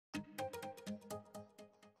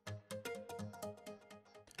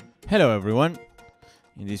Hello everyone!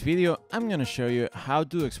 In this video, I'm gonna show you how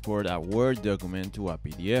to export a Word document to a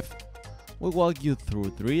PDF. We'll walk you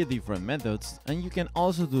through 3 different methods, and you can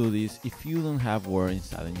also do this if you don't have Word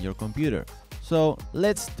installed in your computer. So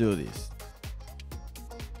let's do this.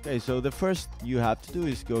 Okay, so the first you have to do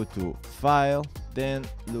is go to File, then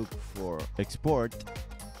look for Export.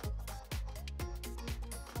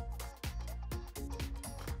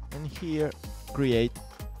 And here, create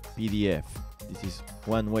PDF. This is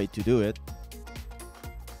one way to do it.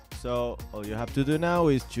 So all you have to do now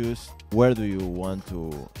is choose where do you want to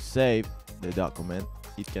save the document.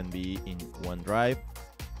 It can be in OneDrive.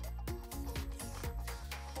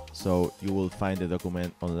 So you will find the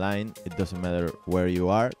document online. It doesn't matter where you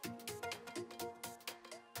are.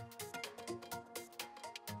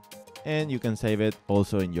 And you can save it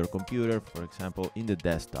also in your computer, for example, in the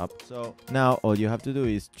desktop. So now all you have to do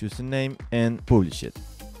is choose a name and publish it.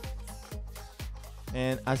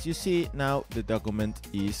 And as you see, now the document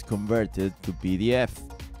is converted to PDF.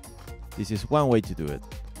 This is one way to do it.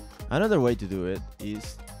 Another way to do it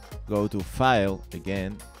is go to File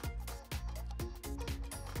again,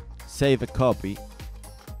 save a copy,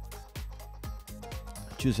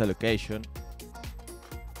 choose a location,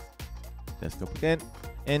 desktop again,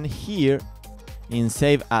 and here in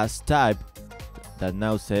Save As Type, that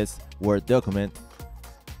now says Word document,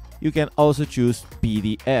 you can also choose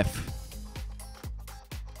PDF.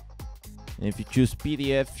 And if you choose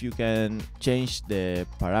PDF, you can change the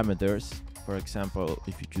parameters. For example,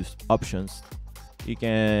 if you choose options, you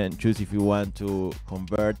can choose if you want to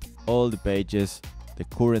convert all the pages, the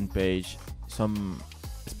current page, some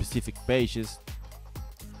specific pages,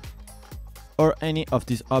 or any of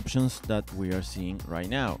these options that we are seeing right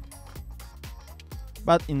now.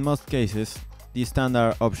 But in most cases, the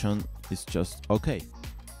standard option is just OK.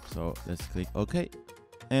 So let's click OK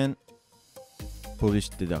and publish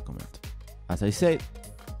the document. As I said,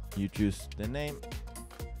 you choose the name,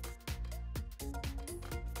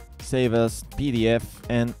 save as PDF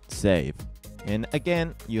and save. And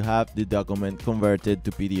again, you have the document converted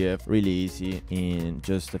to PDF really easy in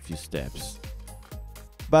just a few steps.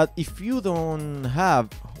 But if you don't have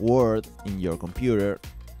Word in your computer,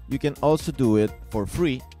 you can also do it for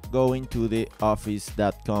free going to the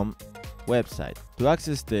office.com website. To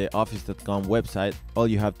access the office.com website, all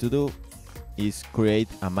you have to do is create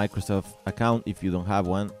a Microsoft account. If you don't have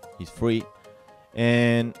one, it's free,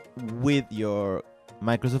 and with your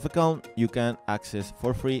Microsoft account you can access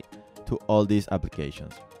for free to all these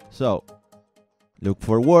applications. So look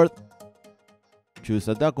for Word, choose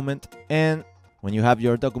a document, and when you have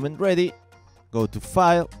your document ready, go to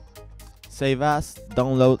File, Save As,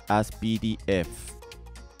 Download as PDF.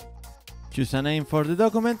 Choose a name for the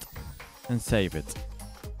document and save it.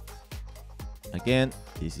 Again,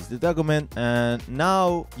 this is the document, and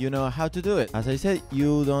now you know how to do it. As I said,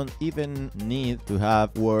 you don't even need to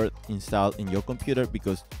have Word installed in your computer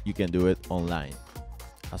because you can do it online.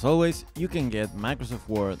 As always, you can get Microsoft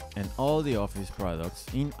Word and all the Office products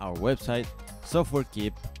in our website,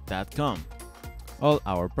 SoftwareKeep.com. All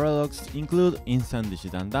our products include instant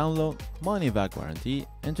digital download, money-back guarantee,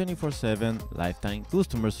 and 24/7 lifetime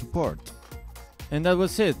customer support. And that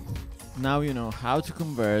was it. Now you know how to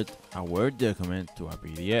convert a Word document to a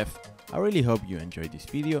PDF. I really hope you enjoyed this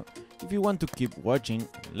video. If you want to keep watching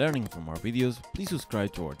and learning from our videos, please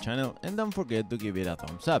subscribe to our channel and don't forget to give it a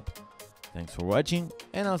thumbs up. Thanks for watching,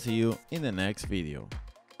 and I'll see you in the next video.